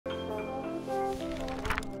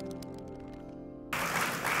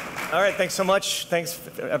All right, thanks so much. Thanks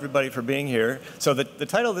everybody for being here. So the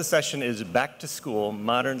title of this session is Back to School,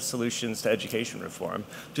 Modern Solutions to Education Reform,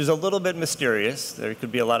 which is a little bit mysterious. There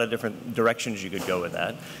could be a lot of different directions you could go with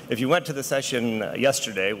that. If you went to the session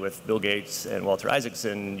yesterday with Bill Gates and Walter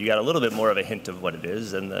Isaacson, you got a little bit more of a hint of what it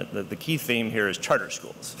is, and the key theme here is charter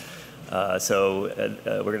schools. We're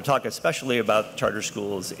going to talk especially about charter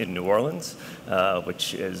schools in New Orleans,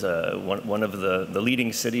 which is one of the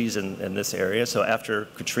leading cities in this area. So after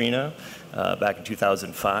Katrina, back in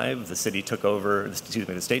 2005, the state took over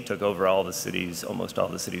almost all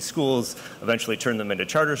the city's schools, eventually turned them into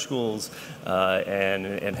charter schools,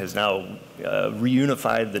 and has now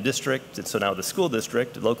reunified the district. And so now the school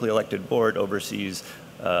district, locally elected board, oversees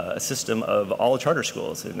a system of all charter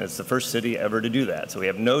schools, and it's the first city ever to do that. So we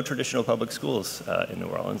have no traditional public schools in New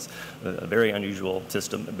Orleans, a very unusual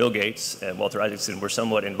system. Bill Gates and Walter Isaacson were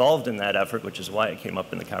somewhat involved in that effort, which is why it came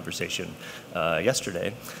up in the conversation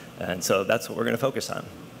yesterday. And so that's what we're going to focus on.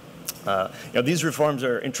 These reforms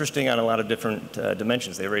are interesting on a lot of different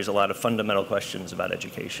dimensions. They raise a lot of fundamental questions about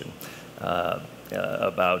education,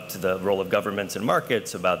 about the role of governments and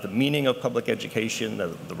markets, about the meaning of public education,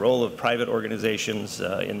 the role of private organizations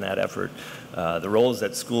in that effort, the roles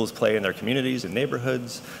that schools play in their communities and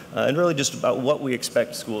neighborhoods, and really just about what we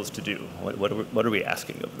expect schools to do. What are we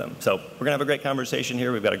asking of them? So we're going to have a great conversation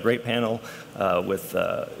here. We've got a great panel with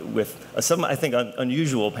some, I think,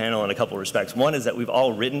 unusual panel in a couple of respects. One is that we've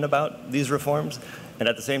all written about these reforms, and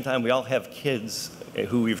at the same time, we all have kids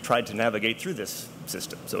who we've tried to navigate through this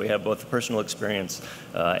system. So we have both the personal experience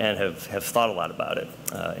and have thought a lot about it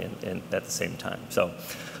and at the same time. So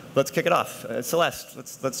let's kick it off. Celeste,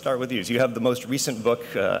 let's start with you. So you have the most recent book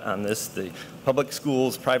on this, the Public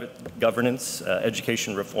Schools, Private Governance,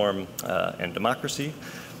 Education Reform, and Democracy.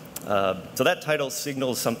 So that title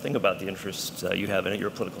signals something about the interests you have in it. You're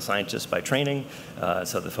a political scientist by training,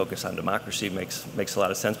 so the focus on democracy makes a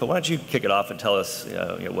lot of sense. But why don't you kick it off and tell us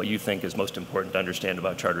what you think is most important to understand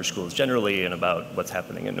about charter schools generally and about what's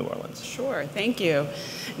happening in New Orleans. Sure, thank you.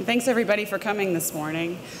 And thanks everybody for coming this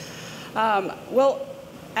morning. Well,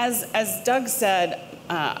 as Doug said,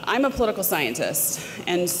 I'm a political scientist,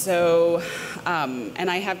 and so,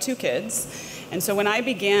 and I have two kids. And so when I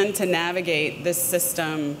began to navigate this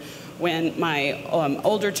system when my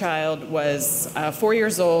older child was 4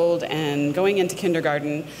 years old and going into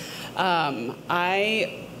kindergarten,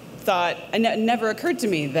 I thought, it never occurred to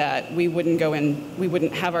me that we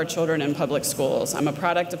wouldn't have our children in public schools. I'm a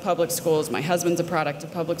product of public schools. My husband's a product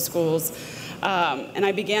of public schools. And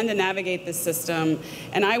I began to navigate this system,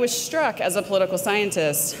 and I was struck as a political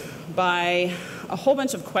scientist by a whole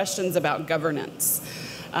bunch of questions about governance.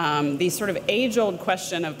 The sort of age-old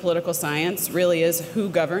question of political science really is who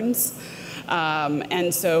governs,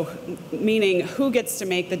 and so meaning who gets to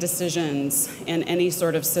make the decisions in any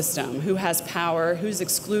sort of system, who has power, who's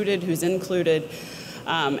excluded, who's included.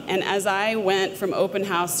 And as I went from open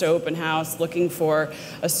house to open house looking for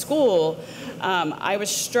a school, I was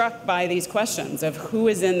struck by these questions of who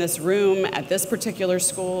is in this room at this particular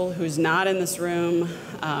school, who's not in this room,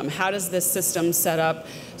 how does this system set up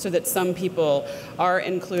so that some people are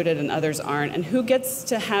included and others aren't, and who gets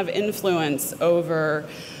to have influence over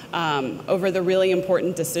the really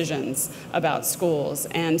important decisions about schools.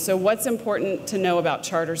 And so what's important to know about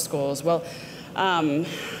charter schools? Well,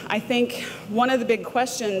 I think one of the big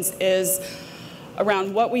questions is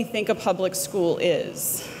around what we think a public school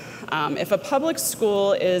is. If a public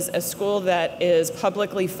school is a school that is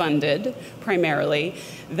publicly funded, primarily,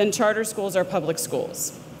 then charter schools are public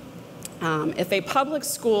schools. If a public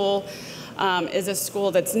school is a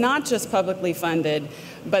school that's not just publicly funded,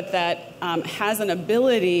 but that has an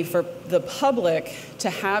ability for the public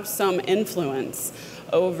to have some influence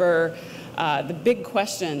over the big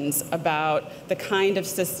questions about the kind of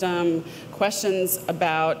system, questions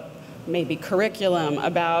about maybe curriculum,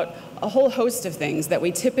 about a whole host of things that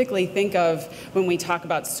we typically think of when we talk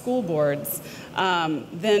about school boards,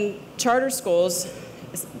 then charter schools,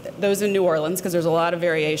 those in New Orleans, because there's a lot of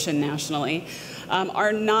variation nationally,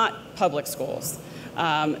 are not public schools.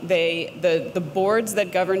 The boards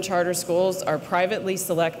that govern charter schools are privately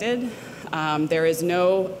selected. There is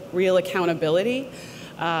no real accountability.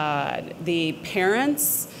 The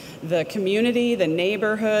parents, the community, the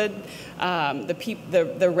neighborhood,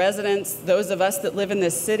 the residents, those of us that live in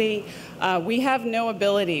this city, we have no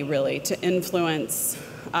ability really to influence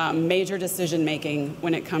major decision making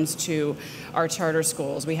when it comes to our charter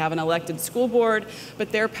schools. We have an elected school board,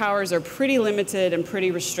 but their powers are pretty limited and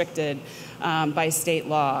pretty restricted by state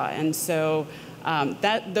law. And so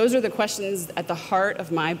those are the questions at the heart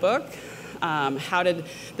of my book. How did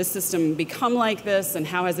the system become like this, and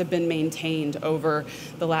how has it been maintained over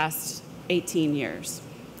the last 18 years?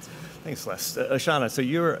 Thanks, Celeste. Ashana, so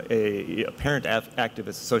you're a parent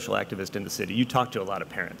activist, social activist in the city. You talk to a lot of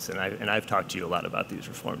parents, and I've talked to you a lot about these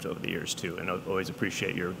reforms over the years too, and I always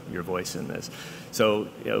appreciate your voice in this. So,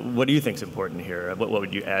 what do you think is important here? What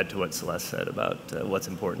would you add to what Celeste said about what's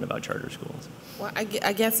important about charter schools? Well, I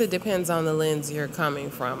guess it depends on the lens you're coming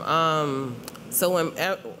from.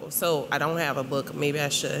 So I don't have a book. Maybe I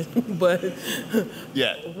should. But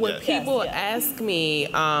when people ask me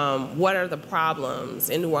what are the problems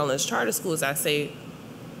in New Orleans charter schools, I say,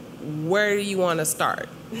 where do you want to start?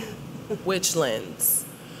 Which lens?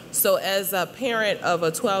 So as a parent of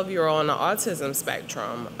a 12-year-old on the autism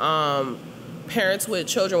spectrum, parents with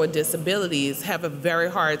children with disabilities have a very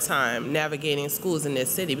hard time navigating schools in this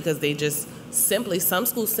city because they just some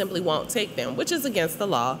schools simply won't take them, which is against the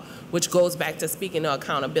law, which goes back to speaking to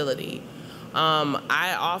accountability.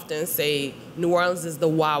 I often say New Orleans is the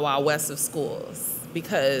Wild Wild West of schools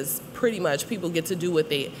because pretty much people get to do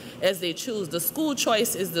as they choose. The school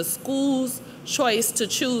choice is the school's choice to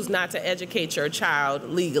choose not to educate your child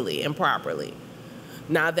legally and properly.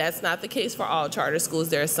 Now, that's not the case for all charter schools.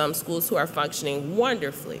 There are some schools who are functioning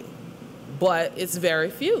wonderfully, but it's very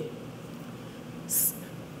few.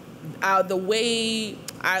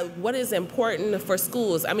 What is important for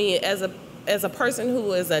schools, I mean, as a person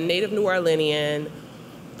who is a native New Orleanian,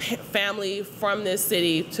 family from this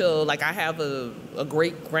city till, like, I have a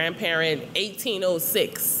great-grandparent,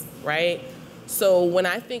 1806, right? So when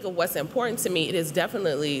I think of what's important to me, it is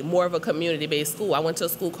definitely more of a community-based school. I went to a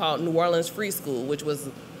school called New Orleans Free School, which was,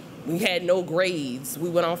 we had no grades. We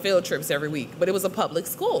went on field trips every week, but it was a public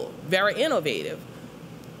school, very innovative.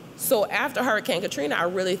 So after Hurricane Katrina, I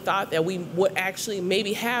really thought that we would actually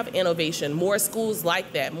maybe have innovation, more schools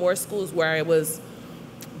like that, more schools where it was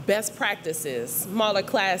best practices, smaller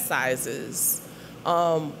class sizes,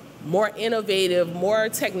 more innovative, more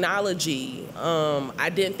technology.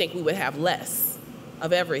 I didn't think we would have less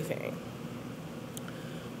of everything.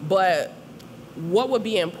 But what would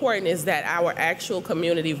be important is that our actual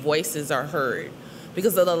community voices are heard,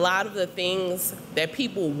 because of a lot of the things that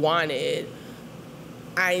people wanted,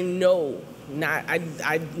 I know,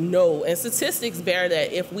 and statistics bear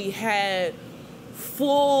that if we had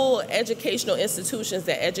full educational institutions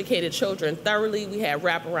that educated children thoroughly, we had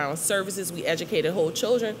wraparound services, we educated whole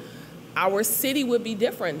children, our city would be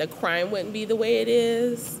different. The crime wouldn't be the way it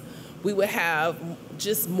is. We would have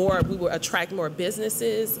just more, we would attract more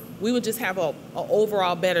businesses. We would just have a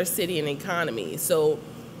overall better city and economy. So,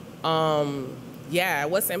 yeah,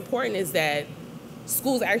 what's important is that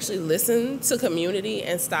schools actually listen to community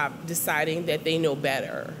and stop deciding that they know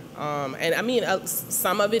better. And I mean,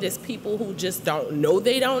 some of it is people who just don't know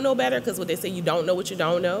they don't know better, because what they say, you don't know what you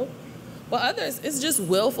don't know. But others, it's just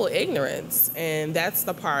willful ignorance. And that's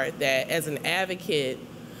the part that, as an advocate,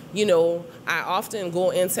 you know, I often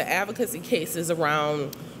go into advocacy cases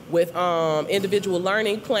around with individual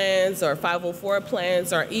learning plans or 504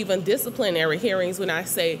 plans or even disciplinary hearings when I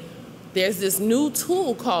say, there's this new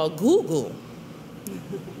tool called Google.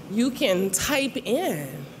 You can type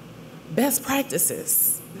in best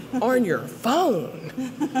practices on your phone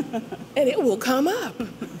and it will come up.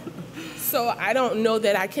 So I don't know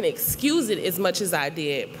that I can excuse it as much as I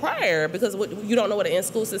did prior, because you don't know what an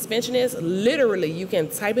in-school suspension is. Literally, you can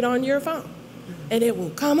type it on your phone and it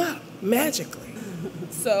will come up magically.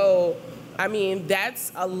 So, I mean,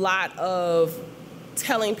 that's a lot of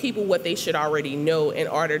telling people what they should already know in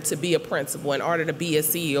order to be a principal, in order to be a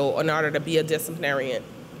CEO, in order to be a disciplinarian.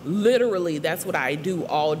 Literally, that's what I do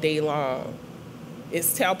all day long,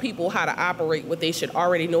 is tell people how to operate what they should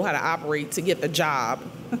already know how to operate to get the job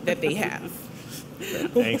that they have.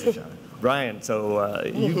 Thanks, Ashana. Brian, so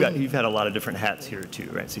you've had a lot of different hats here too,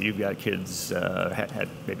 right? So you've got kids,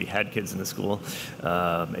 maybe had kids in the school.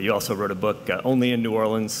 You also wrote a book, Only in New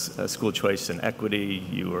Orleans, School Choice and Equity.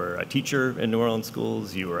 You were a teacher in New Orleans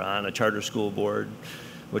schools. You were on a charter school board.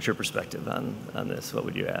 What's your perspective on this? What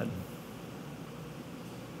would you add?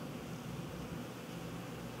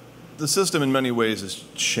 The system in many ways has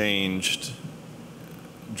changed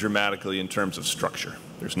dramatically in terms of structure.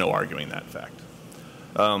 There's no arguing that fact.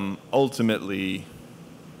 Ultimately,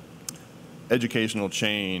 educational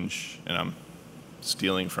change, and I'm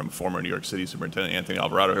stealing from former New York City Superintendent Anthony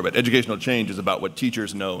Alvarado here, but educational change is about what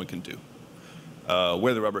teachers know and can do,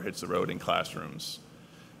 where the rubber hits the road in classrooms.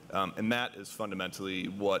 And that is fundamentally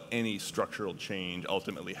what any structural change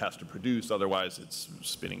ultimately has to produce. Otherwise, it's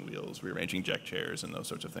spinning wheels, rearranging deck chairs, and those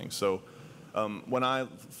sorts of things. So when I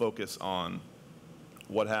focus on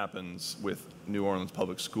what happens with New Orleans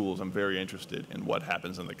public schools. I'm very interested in what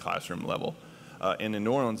happens in the classroom level. And in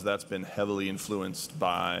New Orleans, that's been heavily influenced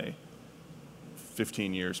by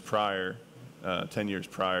 15 years prior, 10 years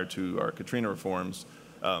prior to our Katrina reforms,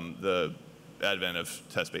 the advent of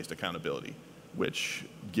test-based accountability, which,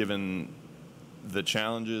 given the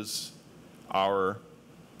challenges our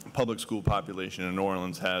public school population in New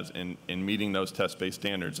Orleans has in meeting those test-based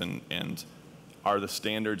standards, and are the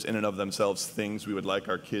standards in and of themselves things we would like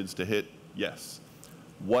our kids to hit? Yes.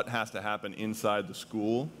 What has to happen inside the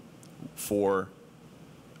school for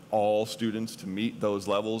all students to meet those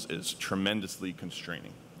levels is tremendously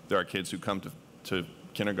constraining. There are kids who come to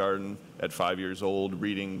kindergarten at 5 years old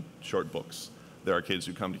reading short books. There are kids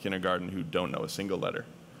who come to kindergarten who don't know a single letter.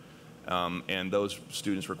 And those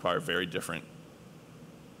students require very different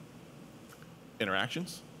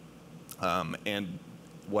interactions. And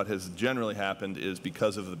what has generally happened is,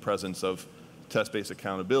 because of the presence of test-based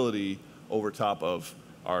accountability over top of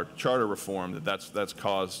our charter reform, that's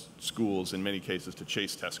caused schools in many cases to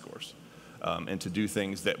chase test scores and to do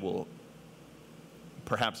things that will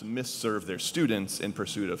perhaps misserve their students in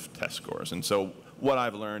pursuit of test scores. And so what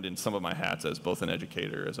I've learned in some of my hats as both an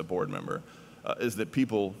educator, as a board member, is that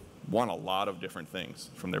people want a lot of different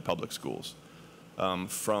things from their public schools.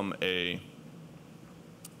 From a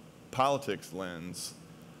politics lens,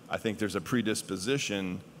 I think there's a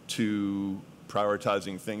predisposition to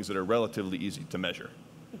prioritizing things that are relatively easy to measure.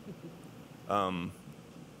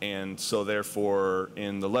 And so therefore,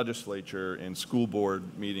 in the legislature, in school board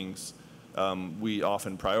meetings, we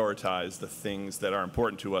often prioritize the things that are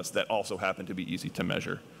important to us that also happen to be easy to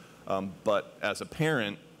measure. But as a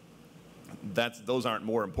parent, those aren't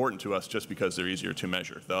more important to us just because they're easier to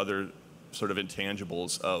measure. The other sort of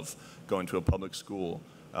intangibles of going to a public school,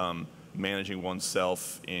 managing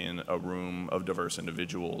oneself in a room of diverse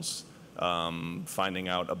individuals, finding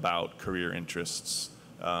out about career interests,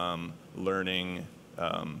 learning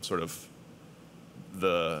sort of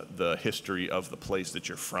the history of the place that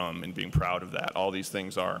you're from and being proud of that. All these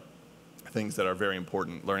things are things that are very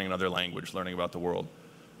important, learning another language, learning about the world.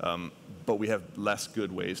 But we have less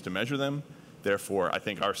good ways to measure them. Therefore, I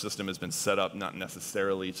think our system has been set up not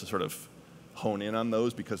necessarily to sort of hone in on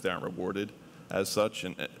those because they aren't rewarded as such.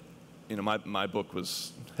 And you know, my book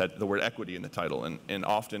had the word equity in the title, and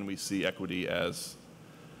often we see equity as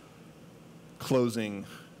closing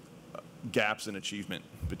gaps in achievement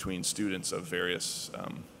between students of various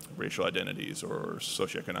racial identities or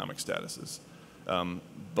socioeconomic statuses.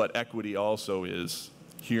 But equity also is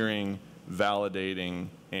hearing, validating,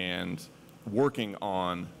 and working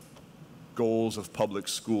on goals of public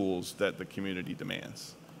schools that the community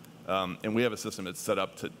demands. And we have a system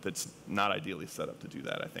that's not ideally set up to do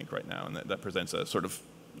that, I think, right now, and that presents a sort of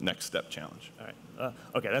next step challenge. All right.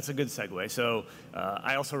 Okay, that's a good segue. So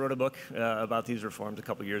I also wrote a book about these reforms a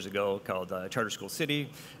couple years ago called Charter School City,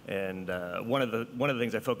 and one of the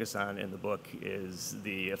things I focus on in the book is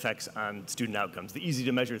the effects on student outcomes, the easy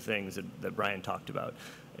to measure things that Brian talked about.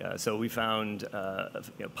 So we found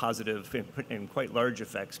positive and quite large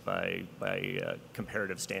effects by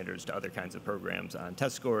comparative standards to other kinds of programs on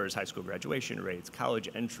test scores, high school graduation rates, college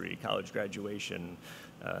entry, college graduation,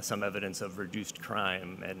 some evidence of reduced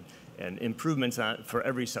crime, and improvements for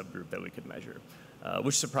every subgroup that we could measure,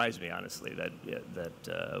 which surprised me, honestly,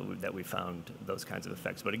 that we found those kinds of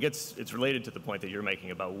effects. But it's related to the point that you're making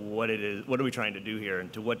about what are we trying to do here,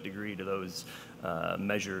 and to what degree do those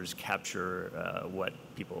measures capture what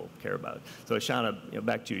people care about. So Ashana,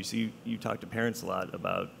 back to you. So you talk to parents a lot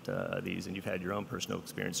about these, and you've had your own personal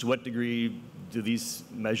experience. To what degree do these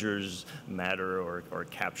measures matter or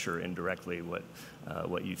capture indirectly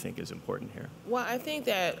what you think is important here? Well, I think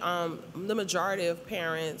that the majority of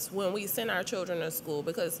parents, when we send our children to school,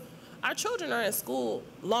 because our children are in school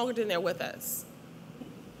longer than they're with us.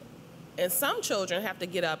 And some children have to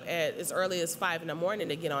get up at as early as 5 in the morning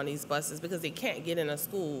to get on these buses because they can't get in a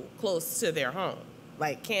school close to their home.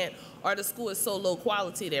 Or the school is so low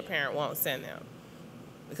quality their parent won't send them.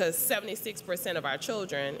 Because 76% of our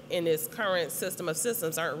children in this current system of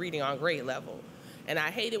systems aren't reading on grade level. And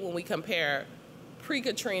I hate it when we compare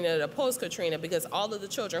pre-Katrina to post-Katrina, because all of the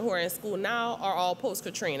children who are in school now are all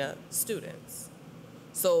post-Katrina students.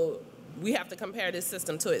 So we have to compare this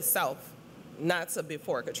system to itself, not to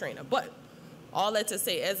before Katrina. But all that to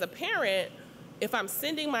say, as a parent, if I'm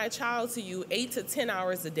sending my child to you 8 to 10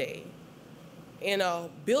 hours a day in a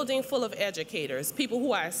building full of educators, people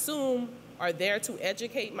who I assume are there to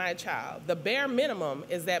educate my child, the bare minimum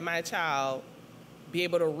is that my child be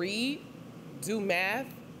able to read, do math,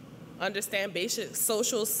 understand basic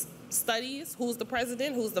social studies, who's the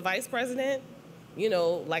president, who's the vice president, You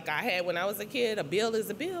know, like I had when I was a kid, a bill is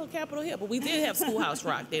a bill, Capitol Hill. But we did have Schoolhouse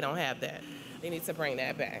Rock. They don't have that. They need to bring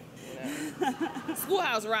that back. You know?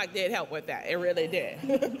 Schoolhouse Rock did help with that. It really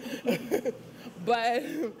did. But,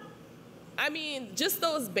 I mean, just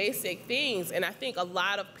those basic things. And I think a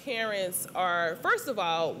lot of parents are, first of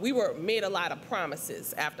all, we were made a lot of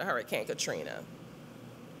promises after Hurricane Katrina.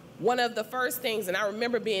 One of the first things, and I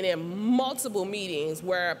remember being in multiple meetings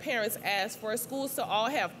where parents asked for schools to all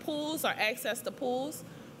have pools or access to pools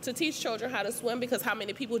to teach children how to swim, because how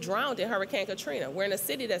many people drowned in Hurricane Katrina? We're in a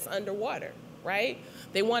city that's underwater, right?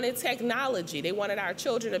 They wanted technology. They wanted our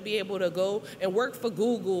children to be able to go and work for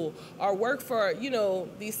Google or work for, you know,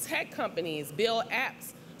 these tech companies, build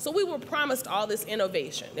apps. So we were promised all this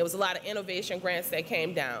innovation. There was a lot of innovation grants that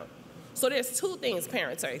came down. So there's two things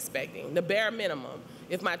parents are expecting: the bare minimum.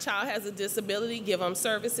 If my child has a disability, give them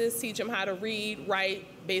services, teach them how to read, write,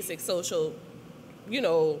 basic social, you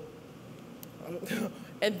know.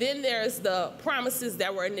 And then there's the promises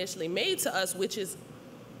that were initially made to us, which is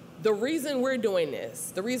the reason we're doing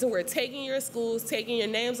this, the reason we're taking your schools, taking your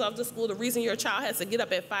names off the school, the reason your child has to get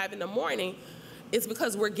up at 5 in the morning is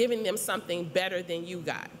because we're giving them something better than you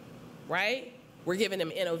got, right? We're giving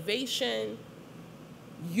them innovation.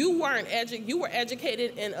 You were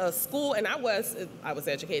educated in a school, and I was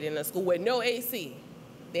educated in a school with no AC.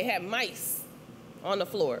 They had mice on the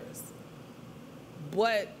floors.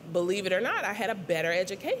 But believe it or not, I had a better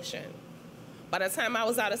education. By the time I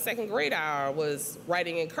was out of second grade, I was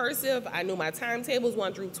writing in cursive. I knew my timetables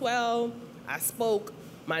 1 through 12. I spoke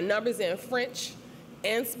my numbers in French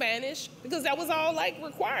and Spanish, because that was all like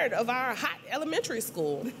required of our hot elementary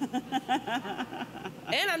school.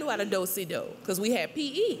 And I knew how to do-si-do, because we had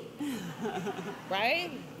PE, right?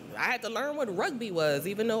 I had to learn what rugby was,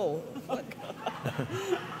 even though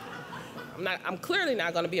I'm clearly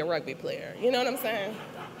not going to be a rugby player. You know what I'm saying?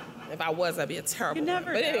 If I was, I'd be a terrible one. You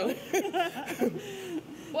never But know. anyway.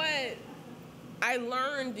 But I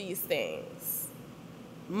learned these things.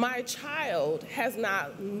 My child has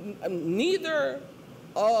not, neither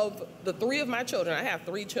of the 3 of my children, I have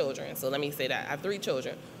 3 children, so let me say that. I have 3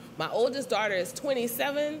 children. My oldest daughter is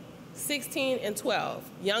 27, 16, and 12.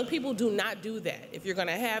 Young people do not do that. If you're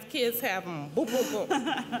gonna have kids, have them boom, boom, boom.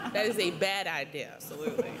 That is a bad idea.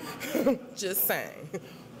 Absolutely. Just saying.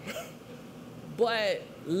 But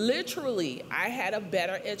literally, I had a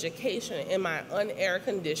better education in my unair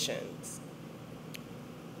conditions.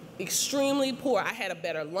 Extremely poor. I had a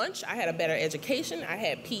better lunch, I had a better education, I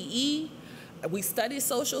had PE. We studied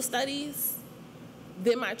social studies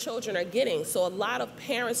than my children are getting. So a lot of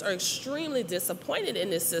parents are extremely disappointed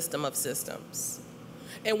in this system of systems.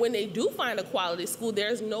 And when they do find a quality school,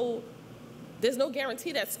 there's no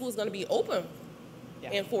guarantee that school is going to be open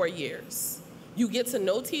in 4 years. You get to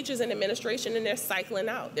know teachers and administration, and they're cycling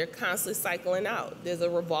out. They're constantly cycling out. There's a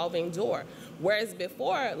revolving door. Whereas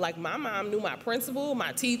before, like my mom knew my principal,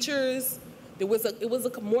 my teachers. It was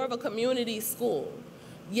more of a community school.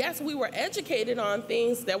 Yes, we were educated on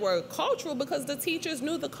things that were cultural because the teachers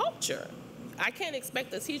knew the culture. I can't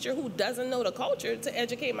expect a teacher who doesn't know the culture to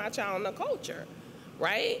educate my child on the culture,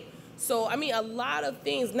 right? So, I mean, a lot of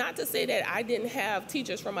things, not to say that I didn't have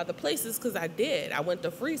teachers from other places, because I did. I went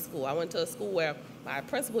to free school. I went to a school where my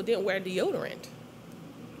principal didn't wear deodorant.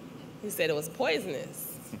 He said it was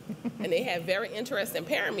poisonous. And they had very interesting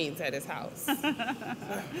parent meetings at his house.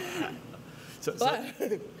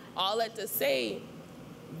 But all that to say,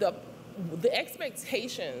 the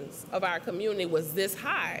expectations of our community was this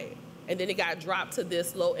high, and then it got dropped to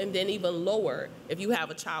this low, and then even lower if you have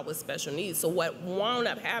a child with special needs. So what wound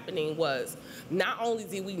up happening was, not only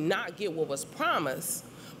did we not get what was promised,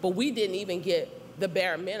 but we didn't even get the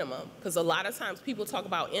bare minimum. Because a lot of times people talk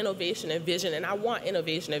about innovation and vision, and I want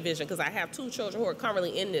innovation and vision because I have 2 children who are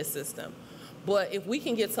currently in this system. But if we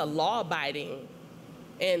can get to law-abiding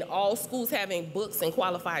and all schools having books and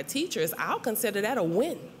qualified teachers, I'll consider that a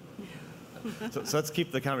win. So let's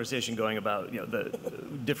keep the conversation going about, you know, the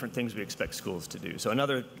different things we expect schools to do. So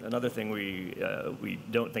another thing we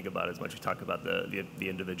don't think about as much. We talk about the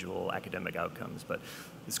individual academic outcomes, but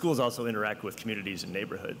the schools also interact with communities and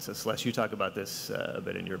neighborhoods. So Celeste, you talk about this a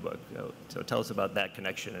bit in your book. So tell us about that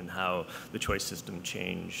connection and how the choice system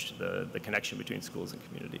changed the connection between schools and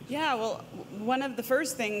communities. Yeah, well, one of the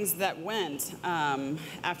first things that went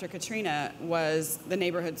after Katrina was the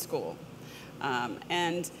neighborhood school,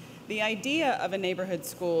 and the idea of a neighborhood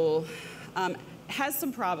school has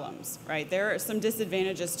some problems, right? There are some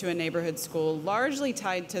disadvantages to a neighborhood school, largely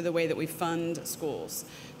tied to the way that we fund schools.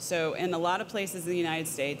 So in a lot of places in the United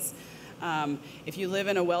States, If you live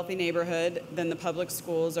in a wealthy neighborhood, then the public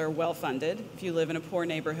schools are well-funded. If you live in a poor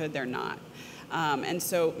neighborhood, they're not. And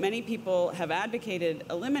so many people have advocated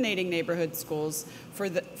eliminating neighborhood schools for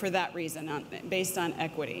that reason, based on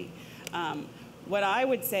equity. What I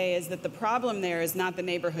would say is that the problem there is not the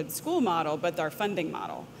neighborhood school model, but our funding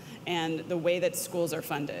model and the way that schools are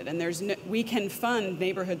funded. And we can fund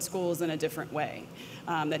neighborhood schools in a different way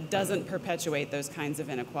that doesn't perpetuate those kinds of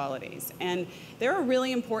inequalities. And there are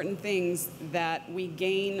really important things that we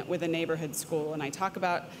gain with a neighborhood school. And I talk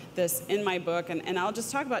about this in my book. And I'll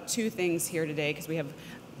just talk about two things here today because we have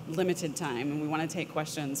limited time and we want to take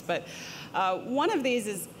questions. But one of these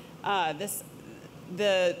is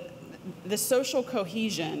the social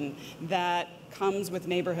cohesion that comes with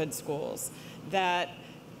neighborhood schools, that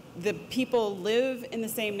the people live in the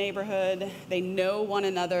same neighborhood, they know one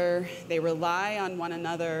another, they rely on one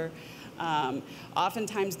another.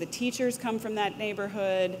 Oftentimes the teachers come from that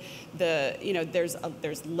neighborhood.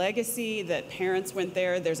 There's legacy that parents went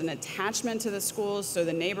there. There's an attachment to the schools, so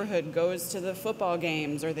the neighborhood goes to the football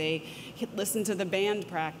games or they listen to the band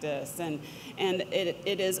practice. And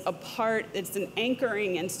it is it's an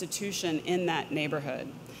anchoring institution in that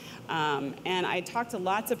neighborhood. And I talked to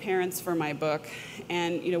lots of parents for my book,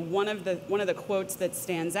 and one of the quotes that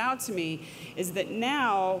stands out to me is that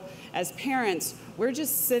now, as parents, we're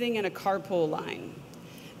just sitting in a carpool line.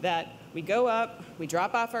 That we go up, we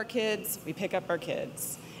drop off our kids, we pick up our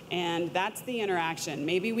kids, and that's the interaction.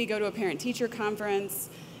 Maybe we go to a parent-teacher conference.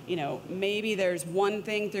 Maybe there's one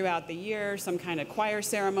thing throughout the year, some kind of choir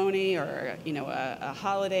ceremony or a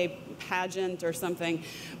holiday pageant or something,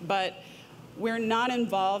 but we're not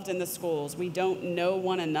involved in the schools. We don't know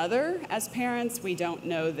one another as parents. We don't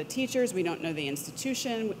know the teachers. We don't know the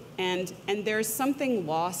institution. And there's something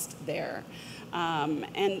lost there.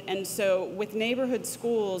 And so with neighborhood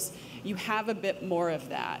schools, you have a bit more of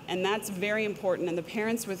that. And that's very important. And the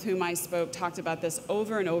parents with whom I spoke talked about this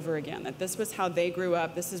over and over again, that this was how they grew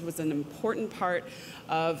up. This was an important part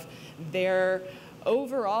of their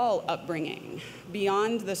overall upbringing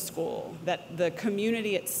beyond the school, that the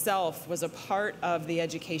community itself was a part of the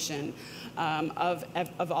education of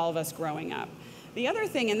all of us growing up. The other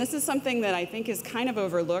thing, and this is something that I think is kind of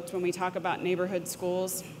overlooked when we talk about neighborhood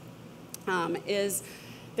schools, is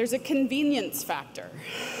there's a convenience factor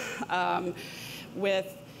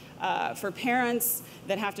for parents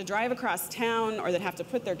that have to drive across town or that have to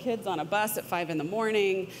put their kids on a bus at 5 in the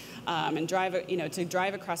morning and drive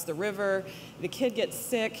across the river. The kid gets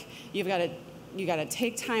sick. You got to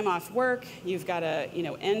take time off work. You've got to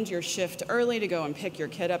end your shift early to go and pick your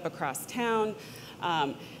kid up across town.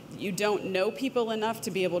 You don't know people enough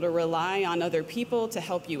to be able to rely on other people to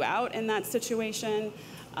help you out in that situation.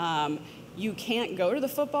 You can't go to the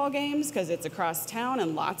football games because it's across town,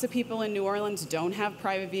 and lots of people in New Orleans don't have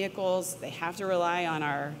private vehicles. They have to rely on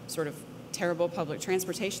our sort of terrible public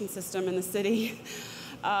transportation system in the city.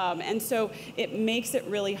 And so it makes it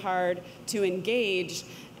really hard to engage,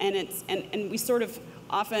 and we sort of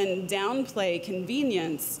often downplay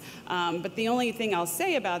convenience. But the only thing I'll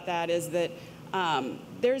say about that is that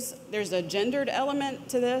there's a gendered element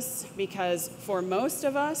to this, because for most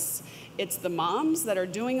of us, it's the moms that are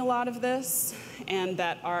doing a lot of this and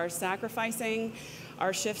that are sacrificing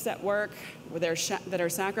our shifts at work, that are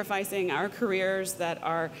sacrificing our careers, that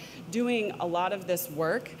are doing a lot of this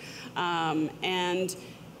work. And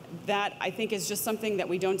that, I think, is just something that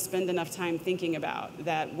we don't spend enough time thinking about,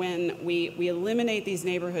 that when we eliminate these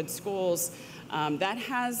neighborhood schools, that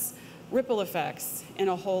has ripple effects in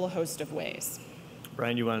a whole host of ways.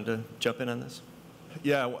 Brian, you wanted to jump in on this?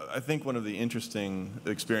 Yeah, I think one of the interesting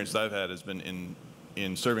experiences I've had has been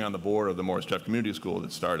in serving on the board of the Morris Jeff Community School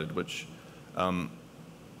that started, which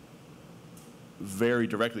very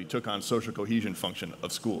directly took on social cohesion function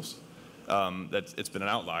of schools. It's been an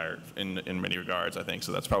outlier in many regards, I think,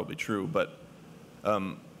 so that's probably true. But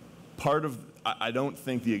I don't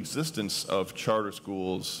think the existence of charter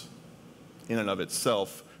schools in and of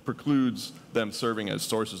itself precludes them serving as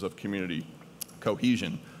sources of community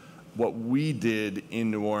cohesion. What we did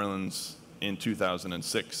in New Orleans in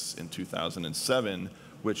 2006 and 2007,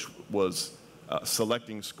 which was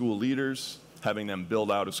selecting school leaders, having them build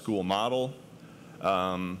out a school model,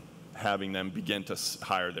 having them begin to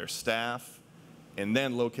hire their staff, and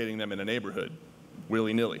then locating them in a neighborhood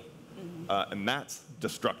willy-nilly. Mm-hmm. And that's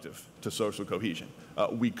destructive to social cohesion.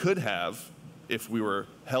 We could have, if we were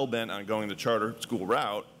hell-bent on going the charter school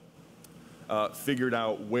route, figured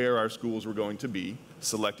out where our schools were going to be,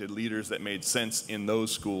 selected leaders that made sense in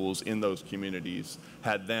those schools, in those communities,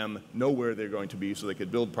 had them know where they're going to be so they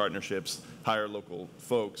could build partnerships, hire local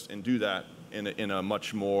folks, and do that in a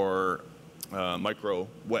much more micro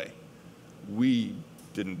way. We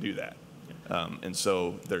didn't do that. And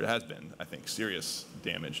so there has been, I think, serious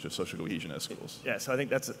damage to social cohesion at schools. Yeah, so I think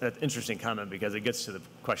that's an interesting comment because it gets to the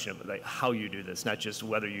question of like how you do this, not just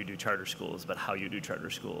whether you do charter schools, but how you do charter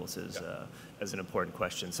schools is an important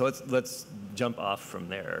question. So let's jump off from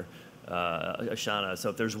there. Ashana, so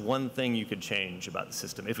if there's one thing you could change about the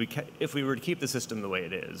system, if we were to keep the system the way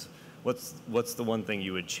it is, what's the one thing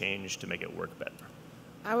you would change to make it work better?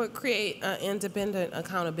 I would create an independent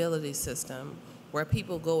accountability system where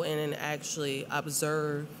people go in and actually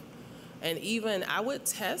observe. And even I would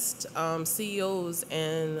test CEOs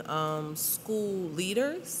and school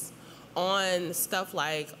leaders on stuff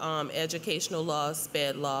like educational law,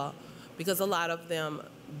 SPED law, because a lot of them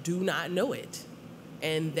do not know it.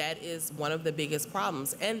 And that is one of the biggest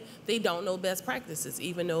problems. And they don't know best practices,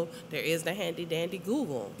 even though there is the handy dandy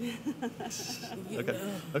Google.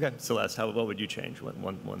 Okay. Celeste, what would you change?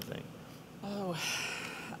 One thing.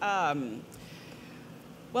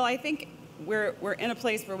 Well, I think we're in a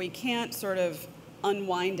place where we can't sort of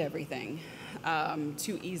unwind everything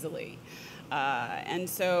too easily. And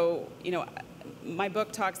so, my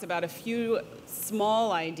book talks about a few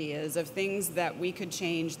small ideas of things that we could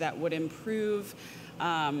change that would improve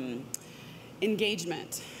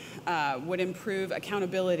engagement, would improve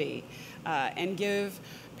accountability, and give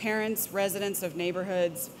parents, residents of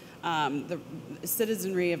neighborhoods, the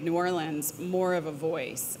citizenry of New Orleans more of a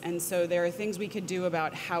voice. And so there are things we could do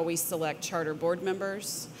about how we select charter board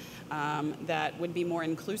members that would be more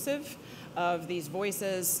inclusive of these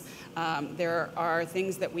voices. There are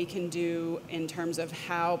things that we can do in terms of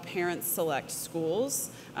how parents select schools.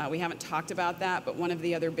 We haven't talked about that, but one of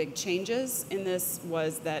the other big changes in this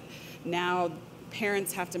was that now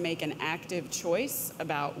parents have to make an active choice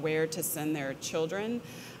about where to send their children.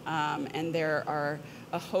 And there are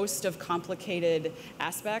a host of complicated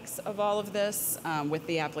aspects of all of this with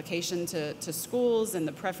the application to schools and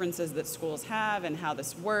the preferences that schools have and how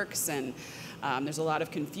this works. And there's a lot of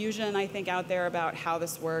confusion, I think, out there about how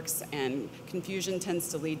this works, and confusion tends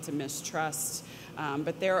to lead to mistrust.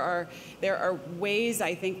 But there are ways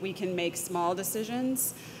I think we can make small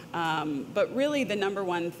decisions. But really the number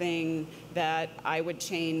one thing that I would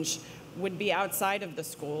change would be outside of the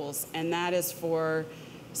schools, and that is for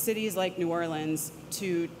cities like New Orleans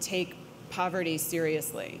to take poverty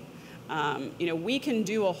seriously. We can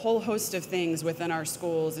do a whole host of things within our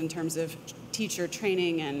schools in terms of teacher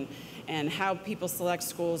training and how people select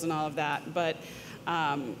schools and all of that. But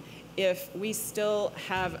if we still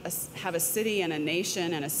have a city and a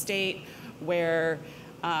nation and a state where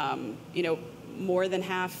more than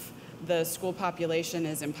half the school population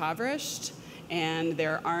is impoverished, and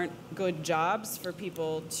there aren't good jobs for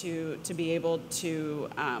people to be able to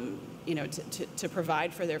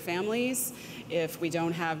provide for their families, if we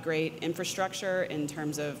don't have great infrastructure in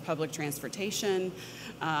terms of public transportation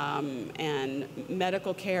and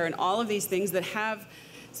medical care and all of these things that have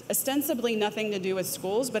ostensibly nothing to do with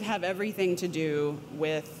schools but have everything to do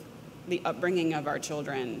with the upbringing of our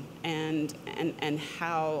children and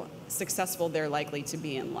how successful they're likely to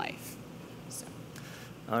be in life.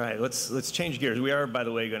 All right, let's change gears. We are, by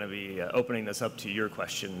the way, going to be opening this up to your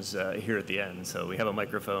questions here at the end. So we have a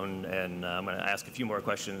microphone, and I'm going to ask a few more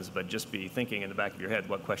questions, but just be thinking in the back of your head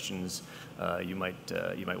what questions you might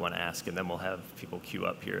want to ask, and then we'll have people queue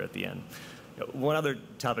up here at the end. One other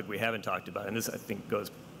topic we haven't talked about, and this I think goes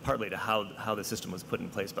partly to how the system was put in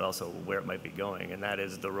place, but also where it might be going, and that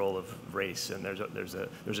is the role of race. And there's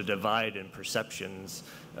a divide in perceptions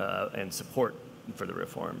and support for the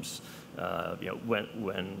reforms.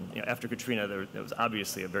 After Katrina, there was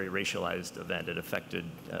obviously a very racialized event. It affected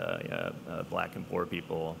black and poor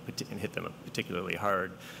people and hit them particularly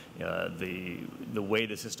hard. The way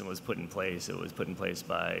the system was put in place, it was put in place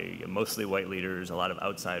by mostly white leaders, a lot of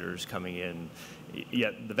outsiders coming in,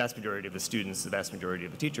 yet the vast majority of the students, the vast majority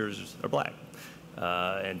of the teachers are black.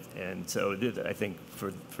 And so I think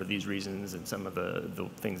for these reasons and some of the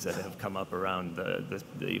things that have come up around the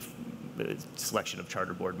selection of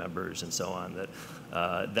charter board members and so on,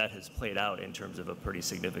 that has played out in terms of a pretty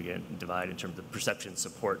significant divide in terms of perception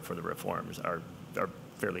support for the reforms are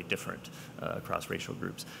fairly different across racial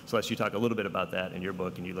groups. So let's you talk a little bit about that in your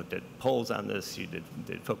book, and you looked at polls on this, you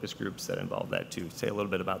did focus groups that involved that too. Say a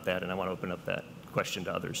little bit about that, and I want to open up that question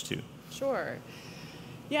to others too. Sure.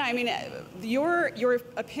 Yeah, I mean, your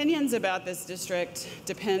opinions about this district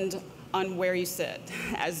depend on where you sit,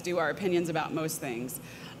 as do our opinions about most things.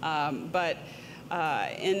 But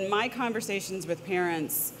in my conversations with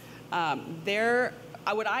parents,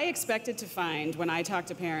 what I expected to find when I talked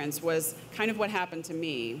to parents was kind of what happened to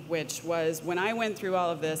me, which was when I went through all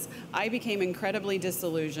of this, I became incredibly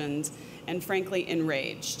disillusioned and frankly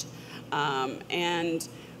enraged. and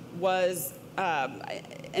was,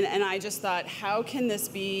 and I just thought, how can this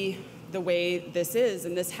be the way this is?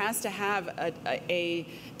 And this has to have a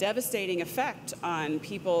devastating effect on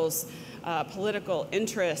people's political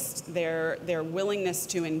interest, their willingness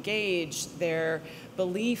to engage, their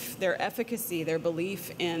belief, their efficacy, their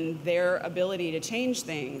belief in their ability to change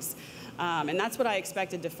things. And that's what I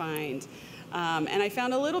expected to find. And I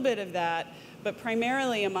found a little bit of that, but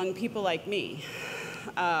primarily among people like me.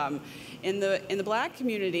 In the Black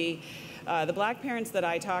community, the Black parents that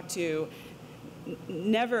I talked to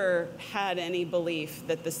never had any belief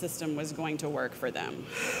that the system was going to work for them.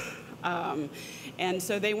 And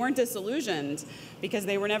so they weren't disillusioned because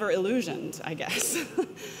they were never illusioned, I guess.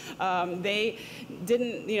 They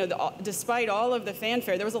didn't, despite all of the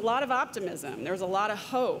fanfare, there was a lot of optimism. There was a lot of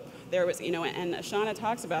hope. There was, and Ashana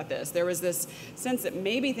talks about this. There was this sense that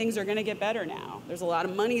maybe things are going to get better now. There's a lot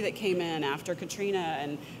of money that came in after Katrina,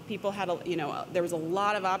 and people had, there was a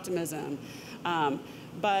lot of optimism.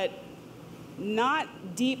 But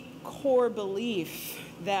not deep core belief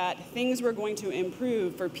that things were going to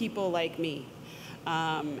improve for people like me.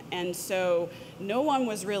 And so no one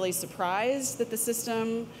was really surprised that the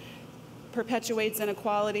system perpetuates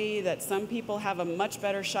inequality, that some people have a much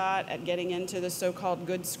better shot at getting into the so-called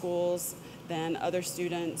good schools than other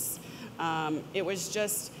students. It was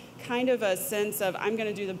just kind of a sense of, I'm going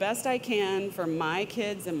to do the best I can for my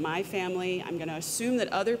kids and my family. I'm going to assume that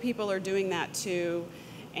other people are doing that too,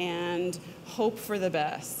 and hope for the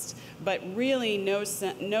best. But really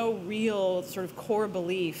no real sort of core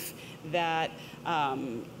belief that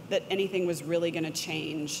that anything was really going to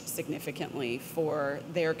change significantly for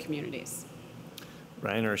their communities.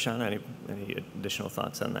 Ryan or Ashana, any additional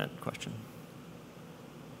thoughts on that question?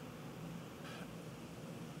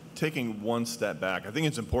 Taking one step back, I think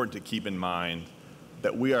it's important to keep in mind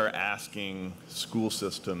that we are asking school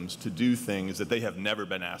systems to do things that they have never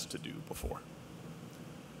been asked to do before.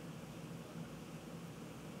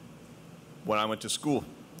 When I went to school,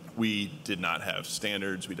 we did not have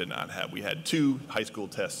standards. We had 2 high school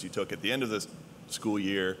tests you took at the end of the school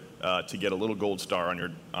year to get a little gold star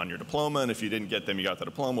on your diploma, and if you didn't get them, you got the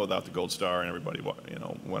diploma without the gold star, and everybody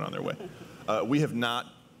went on their way. We have not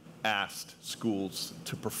asked schools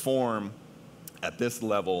to perform at this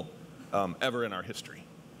level ever in our history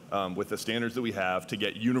with the standards that we have to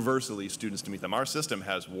get universally students to meet them. Our system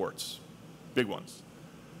has warts, big ones.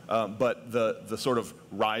 But the sort of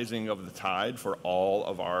rising of the tide for all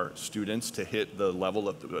of our students to hit the level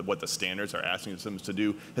of what the standards are asking them to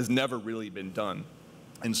do has never really been done.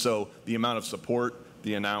 And so the amount of support,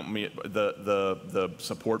 the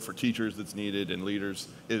support for teachers that's needed and leaders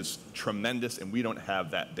is tremendous, and we don't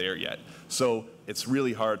have that there yet. So it's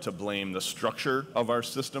really hard to blame the structure of our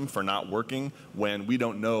system for not working when we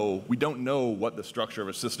don't know what the structure of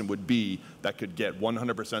a system would be that could get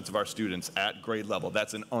 100% of our students at grade level.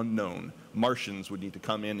 That's an unknown. Martians would need to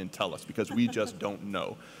come in and tell us because we just don't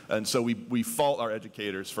know. And so we fault our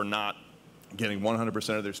educators for not getting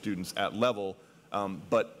 100% of their students at level.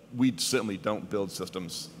 But we certainly don't build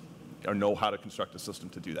systems or know how to construct a system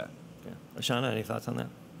to do that. Yeah. Ashana, any thoughts on that?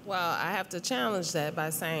 Well, I have to challenge that by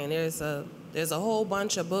saying there's a whole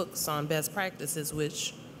bunch of books on best practices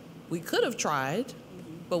which we could have tried,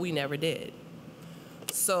 but we never did.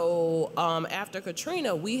 So after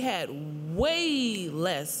Katrina, we had way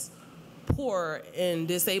less poor and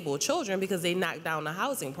disabled children because they knocked down the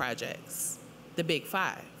housing projects, the Big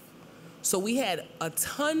 5. So we had a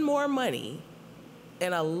ton more money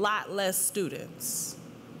and a lot less students.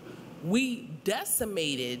 We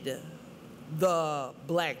decimated the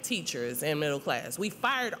Black teachers and middle class. We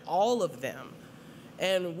fired all of them,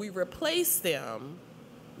 and we replaced them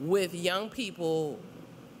with young people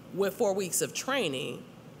with 4 weeks of training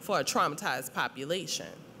for a traumatized population.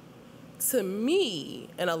 To me,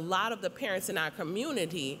 and a lot of the parents in our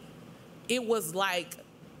community, it was like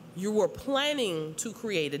you were planning to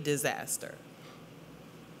create a disaster.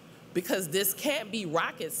 Because this can't be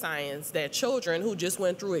rocket science that children who just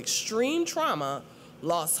went through extreme trauma,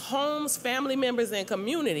 lost homes, family members, and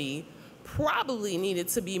community, probably needed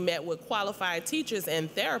to be met with qualified teachers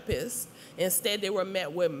and therapists. Instead, they were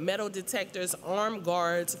met with metal detectors, armed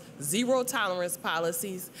guards, zero tolerance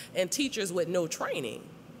policies, and teachers with no training.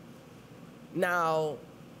 Now,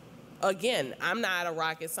 again, I'm not a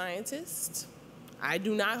rocket scientist. I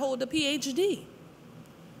do not hold a PhD.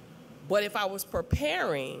 But if I was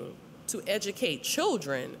preparing to educate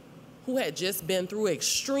children who had just been through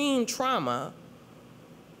extreme trauma,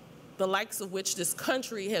 the likes of which this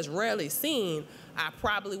country has rarely seen, I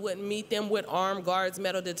probably wouldn't meet them with armed guards,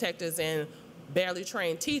 metal detectors, and barely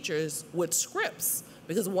trained teachers with scripts,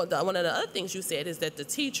 Because one of the other things you said is that the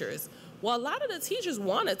teachers, well, a lot of the teachers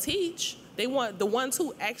want to teach. They want the ones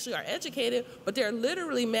who actually are educated, but they're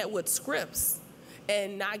literally met with scripts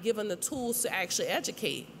and not given the tools to actually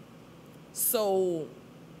educate. So,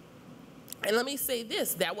 and let me say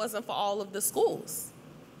this, that wasn't for all of the schools.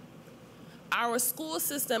 Our school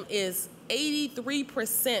system is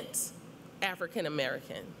 83% African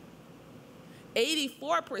American,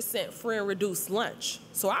 84% free and reduced lunch.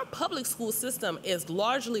 So our public school system is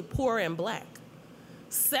largely poor and black.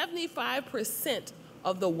 75%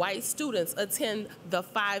 of the white students attend the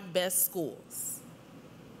 5 best schools.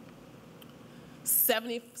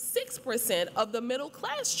 76% of the middle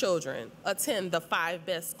class children attend the 5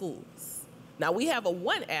 best schools. Now we have a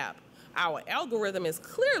one app. Our algorithm is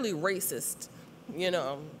clearly racist, you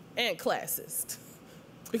know, and classist,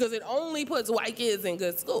 because it only puts white kids in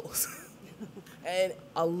good schools. And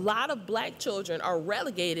a lot of black children are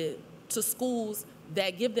relegated to schools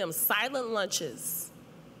that give them silent lunches,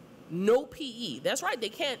 no PE. That's right, they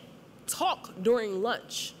can't talk during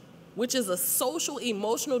lunch, which is a social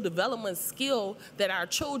emotional development skill that our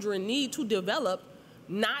children need to develop,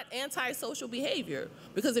 not antisocial behavior.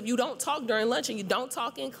 Because if you don't talk during lunch and you don't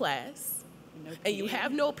talk in class, and you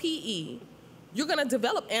have no PE, you're gonna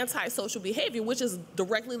develop antisocial behavior, which is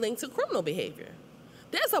directly linked to criminal behavior.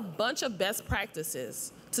 There's a bunch of best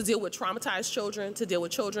practices to deal with traumatized children, to deal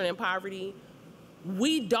with children in poverty.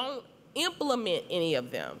 We don't implement any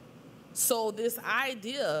of them. So this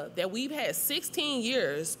idea that we've had 16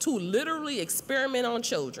 years to literally experiment on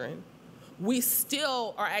children, we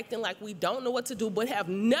still are acting like we don't know what to do, but have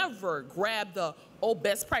never grabbed the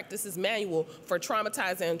best practices manual for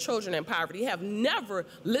traumatizing children in poverty, have never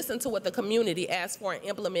listened to what the community asked for and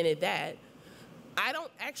implemented that. I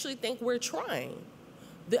don't actually think we're trying.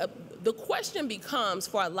 The question becomes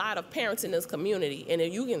for a lot of parents in this community, and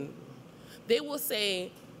if you can, they will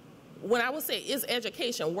say, when I will say, is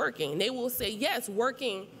education working? They will say, yes,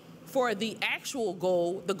 working for the actual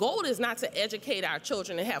goal. The goal is not to educate our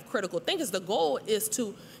children and have critical thinkers. The goal is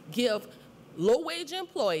to give low-wage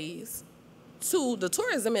employees to the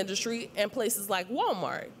tourism industry and places like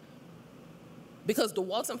Walmart. Because the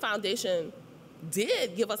Walton Foundation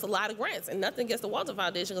did give us a lot of grants, and nothing against the Walton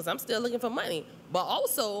Foundation because I'm still looking for money. But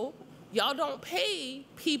also, y'all don't pay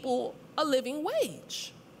people a living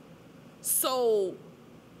wage. So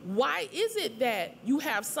why is it that you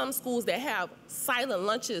have some schools that have silent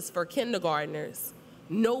lunches for kindergartners,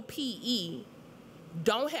 no PE,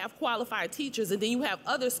 don't have qualified teachers, and then you have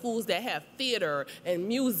other schools that have theater and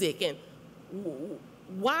music? And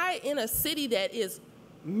why in a city that is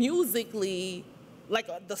musically,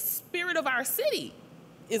 like the spirit of our city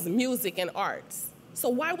is music and arts? So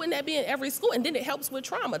why wouldn't that be in every school? And then it helps with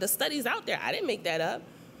trauma. The study's out there. I didn't make that up.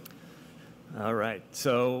 All right,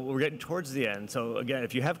 so we're getting towards the end. So again,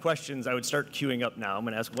 if you have questions, I would start queuing up now. I'm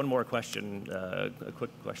going to ask one more question, a quick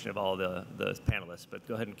question of all the panelists, but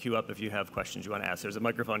go ahead and queue up if you have questions you want to ask. There's a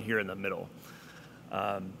microphone here in the middle.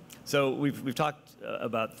 So we've talked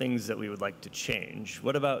about things that we would like to change.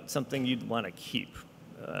 What about something you'd want to keep?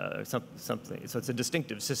 Something. So it's a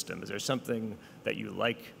distinctive system. Is there something that you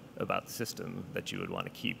like about the system that you would want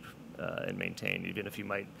to keep and maintain, even if you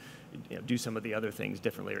might do some of the other things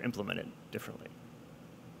differently or implement it differently?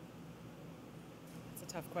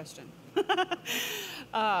 That's a tough question.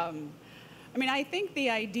 I mean, I think the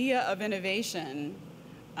idea of innovation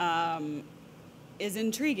is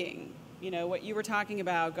intriguing. You know, what you were talking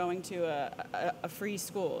about, going to a free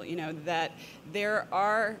school, you know, that there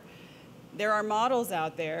are models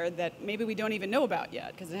out there that maybe we don't even know about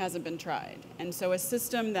yet because it hasn't been tried. And so a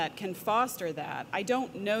system that can foster that, I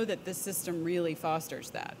don't know that this system really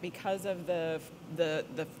fosters that because of the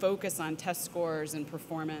focus on test scores and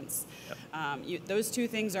performance. Yep. Those two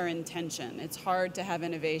things are in tension. It's hard to have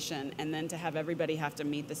innovation and then to have everybody have to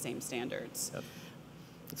meet the same standards. Yep.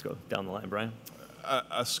 Let's go down the line, Brian.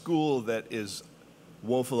 A school that is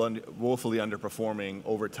woefully underperforming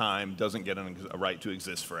over time doesn't get a right to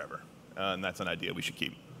exist forever. And that's an idea we should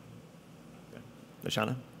keep. Okay.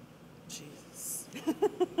 Ashana? Jesus.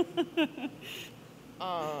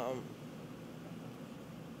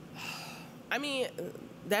 I mean,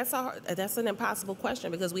 that's an impossible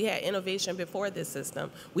question because we had innovation before this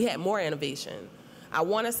system. We had more innovation. I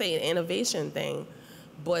want to say an innovation thing,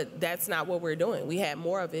 but that's not what we're doing. We had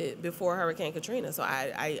more of it before Hurricane Katrina. So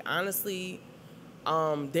I honestly,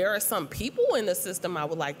 there are some people in the system I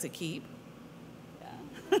would like to keep.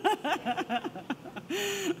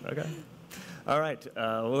 Okay. All right.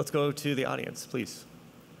 Well, let's go to the audience, please.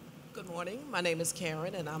 Good morning. My name is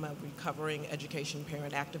Karen, and I'm a recovering education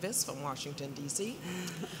parent activist from Washington, D.C.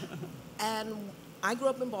 And I grew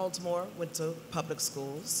up in Baltimore, went to public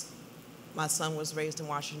schools. My son was raised in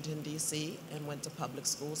Washington, D.C., and went to public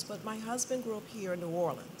schools. But my husband grew up here in New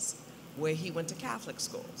Orleans, where he went to Catholic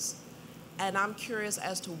schools. And I'm curious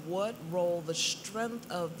as to what role the strength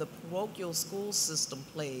of the parochial school system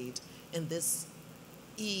played in this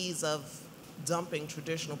ease of dumping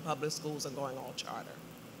traditional public schools and going all charter.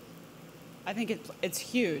 I think it's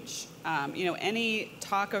huge. Any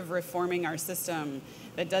talk of reforming our system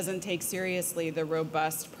that doesn't take seriously the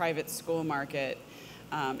robust private school market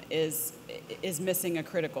is missing a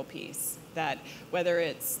critical piece. That whether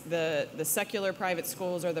it's the secular private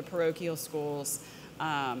schools or the parochial schools,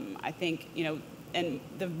 I think, and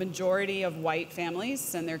the majority of white families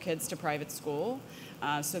send their kids to private school.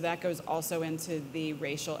 So that goes also into the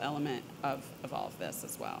racial element of all of this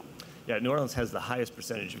as well. Yeah, New Orleans has the highest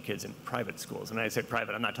percentage of kids in private schools. And when I say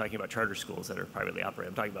private, I'm not talking about charter schools that are privately operated.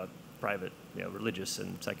 I'm talking about private, religious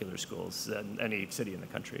and secular schools in any city in the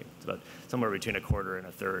country. It's about somewhere between a quarter and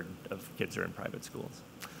a third of kids are in private schools.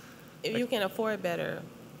 If you can afford better,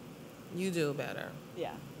 you do better.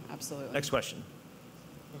 Yeah, absolutely. Next question.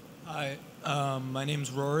 Hi, my name's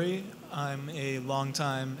Rory. I'm a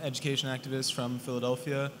longtime education activist from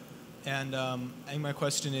Philadelphia. And I think my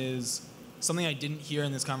question is, something I didn't hear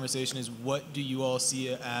in this conversation is, what do you all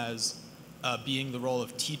see as being the role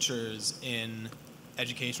of teachers in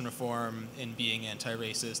education reform, in being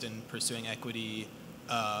anti-racist, and pursuing equity,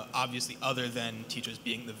 obviously other than teachers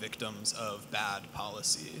being the victims of bad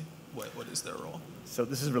policy? What is their role? So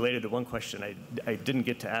this is related to one question I didn't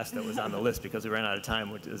get to ask that was on the list because we ran out of time,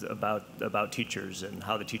 which is about teachers and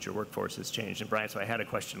how the teacher workforce has changed. And Brian, so I had a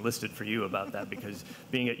question listed for you about that because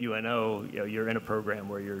being at UNO, you're in a program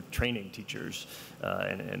where you're training teachers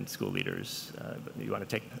and school leaders. You want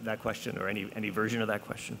to take that question or any version of that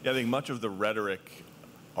question? Yeah, I think much of the rhetoric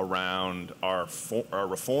around our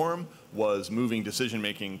reform was moving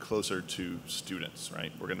decision-making closer to students,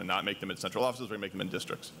 right? We're going to not make them in central offices, we're going to make them in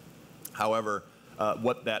districts. However,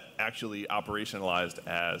 what that actually operationalized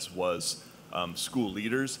as was school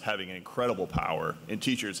leaders having incredible power and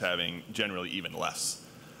teachers having generally even less.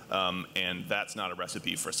 And that's not a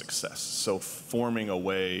recipe for success. So forming a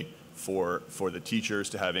way for the teachers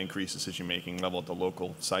to have increased decision-making level at the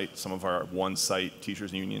local site. Some of our one-site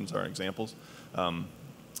teachers unions are examples.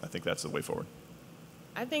 I think that's the way forward.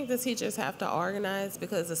 I think the teachers have to organize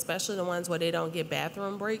because especially the ones where they don't get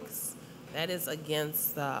bathroom breaks, that is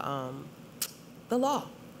against the law.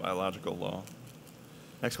 Biological law.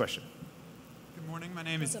 Next question. Good morning. My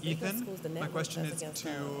name is Ethan. My question is to,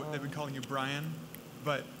 they've been calling you Brian,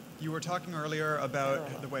 but you were talking earlier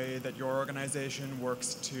about the way that your organization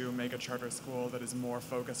works to make a charter school that is more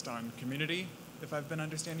focused on community, if I've been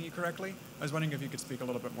understanding you correctly. I was wondering if you could speak a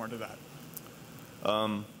little bit more to that.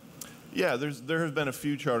 Yeah, there have been a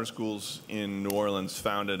few charter schools in New Orleans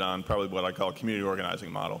founded on probably what I call a community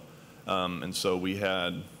organizing model. And so we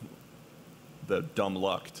had the dumb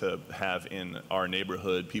luck to have in our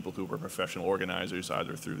neighborhood people who were professional organizers,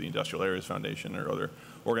 either through the Industrial Areas Foundation or other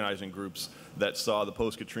organizing groups that saw the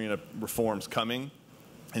post-Katrina reforms coming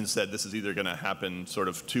and said this is either going to happen sort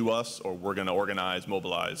of to us or we're going to organize,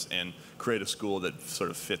 mobilize, and create a school that sort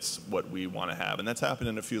of fits what we want to have. And that's happened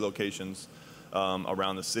in a few locations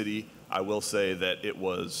around the city. I will say that it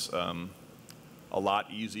was a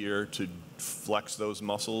lot easier to flex those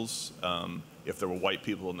muscles if there were white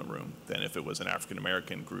people in the room than if it was an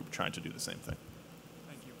African-American group trying to do the same thing.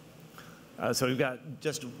 Thank you. So we've got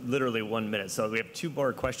just literally 1 minute. So we have two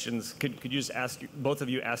more questions. Could you just both of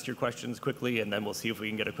you ask your questions quickly, and then we'll see if we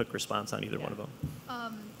can get a quick response on either one of them.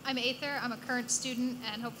 I'm Aether. I'm a current student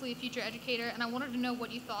and hopefully a future educator, and I wanted to know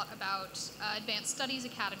what you thought about advanced studies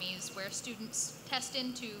academies where students test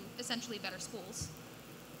into essentially better schools.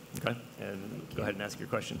 Okay, and go ahead and ask your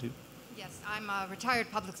question too. Yes, I'm a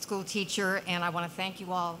retired public school teacher, and I want to thank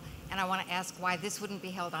you all, and I want to ask why this wouldn't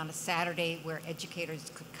be held on a Saturday where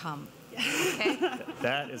educators could come. Okay?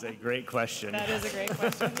 That is a great question. That is a great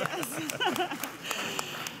question, yes.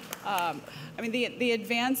 I mean, the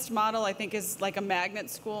advanced model, I think, is like a magnet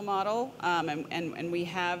school model, and we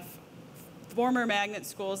have former magnet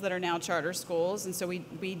schools that are now charter schools, and so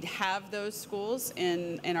we have those schools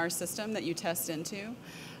in our system that you test into,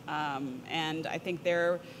 and I think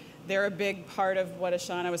they're a big part of what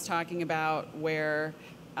Ashana was talking about, where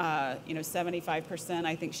 75%,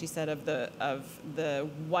 I think she said, of the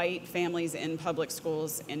white families in public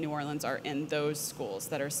schools in New Orleans are in those schools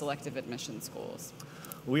that are selective admission schools.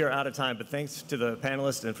 We are out of time, but thanks to the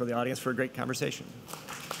panelists and for the audience for a great conversation.